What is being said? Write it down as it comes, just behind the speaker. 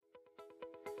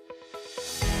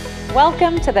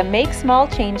Welcome to the Make Small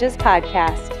Changes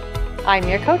podcast. I'm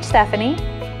your coach, Stephanie,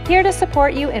 here to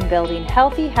support you in building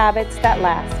healthy habits that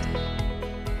last.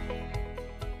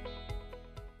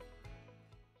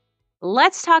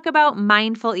 Let's talk about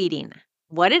mindful eating,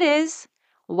 what it is,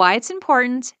 why it's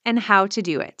important, and how to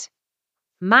do it.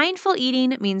 Mindful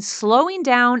eating means slowing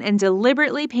down and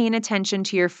deliberately paying attention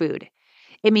to your food.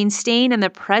 It means staying in the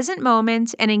present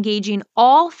moment and engaging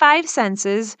all 5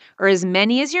 senses, or as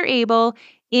many as you're able,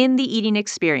 in the eating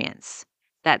experience.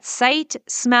 That's sight,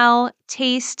 smell,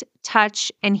 taste,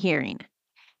 touch, and hearing.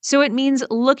 So it means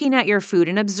looking at your food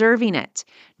and observing it,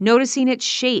 noticing its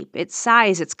shape, its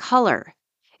size, its color.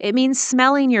 It means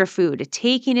smelling your food,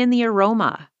 taking in the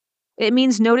aroma. It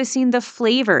means noticing the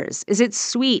flavors. Is it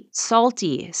sweet,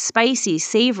 salty, spicy,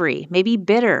 savory, maybe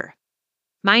bitter?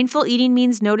 Mindful eating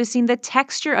means noticing the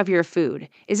texture of your food.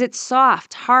 Is it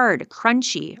soft, hard,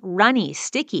 crunchy, runny,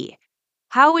 sticky?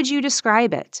 How would you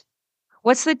describe it?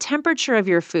 What's the temperature of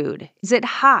your food? Is it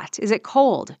hot? Is it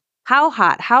cold? How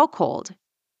hot? How cold?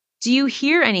 Do you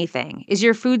hear anything? Is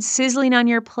your food sizzling on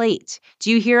your plate?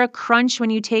 Do you hear a crunch when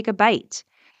you take a bite?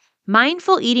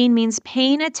 Mindful eating means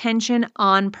paying attention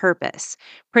on purpose.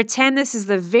 Pretend this is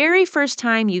the very first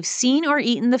time you've seen or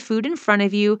eaten the food in front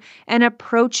of you and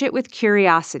approach it with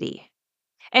curiosity.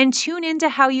 And tune into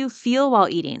how you feel while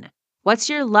eating. What's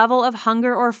your level of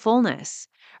hunger or fullness?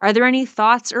 Are there any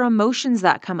thoughts or emotions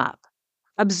that come up?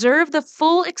 Observe the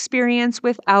full experience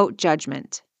without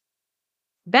judgment.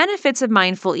 Benefits of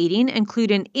mindful eating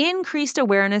include an increased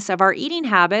awareness of our eating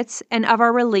habits and of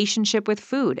our relationship with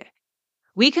food.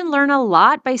 We can learn a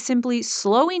lot by simply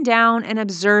slowing down and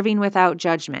observing without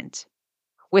judgment.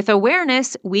 With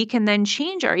awareness, we can then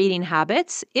change our eating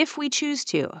habits if we choose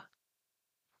to.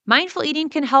 Mindful eating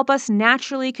can help us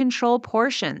naturally control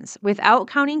portions without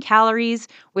counting calories,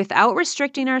 without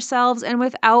restricting ourselves, and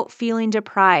without feeling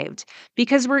deprived,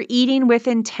 because we're eating with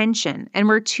intention and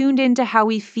we're tuned into how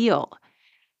we feel.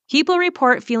 People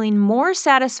report feeling more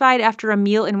satisfied after a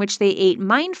meal in which they ate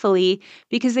mindfully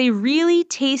because they really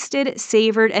tasted,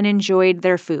 savored, and enjoyed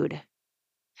their food.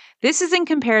 This is in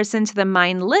comparison to the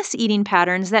mindless eating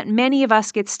patterns that many of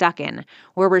us get stuck in,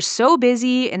 where we're so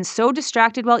busy and so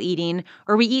distracted while eating,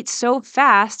 or we eat so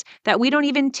fast that we don't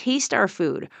even taste our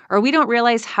food, or we don't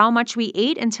realize how much we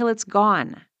ate until it's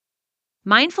gone.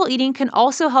 Mindful eating can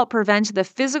also help prevent the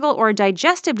physical or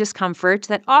digestive discomfort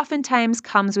that oftentimes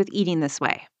comes with eating this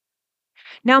way.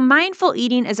 Now, mindful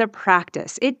eating is a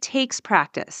practice. It takes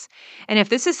practice. And if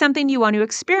this is something you want to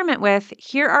experiment with,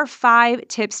 here are 5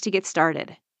 tips to get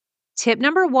started. Tip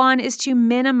number 1 is to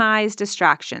minimize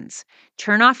distractions.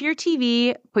 Turn off your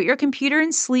TV, put your computer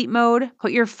in sleep mode,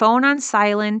 put your phone on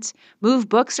silent, move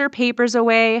books or papers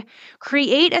away.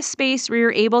 Create a space where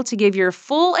you're able to give your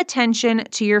full attention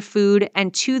to your food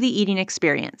and to the eating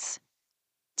experience.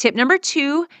 Tip number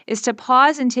 2 is to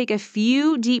pause and take a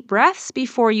few deep breaths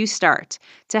before you start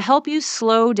to help you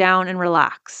slow down and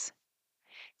relax.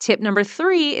 Tip number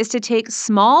 3 is to take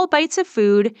small bites of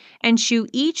food and chew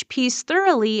each piece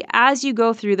thoroughly as you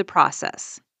go through the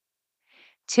process.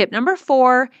 Tip number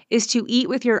 4 is to eat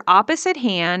with your opposite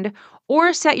hand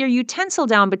or set your utensil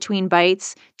down between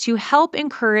bites to help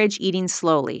encourage eating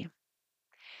slowly.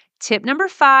 Tip number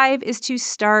 5 is to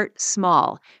start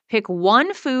small. Pick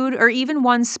one food or even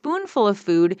one spoonful of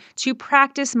food to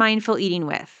practice mindful eating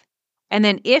with. And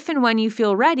then if and when you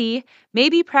feel ready,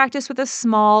 maybe practice with a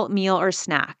small meal or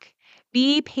snack.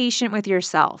 Be patient with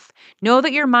yourself. Know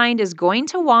that your mind is going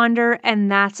to wander,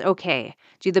 and that's okay.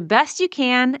 Do the best you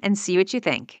can and see what you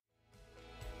think.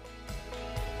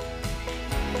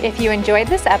 If you enjoyed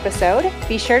this episode,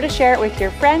 be sure to share it with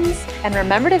your friends and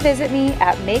remember to visit me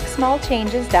at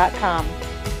makesmallchanges.com.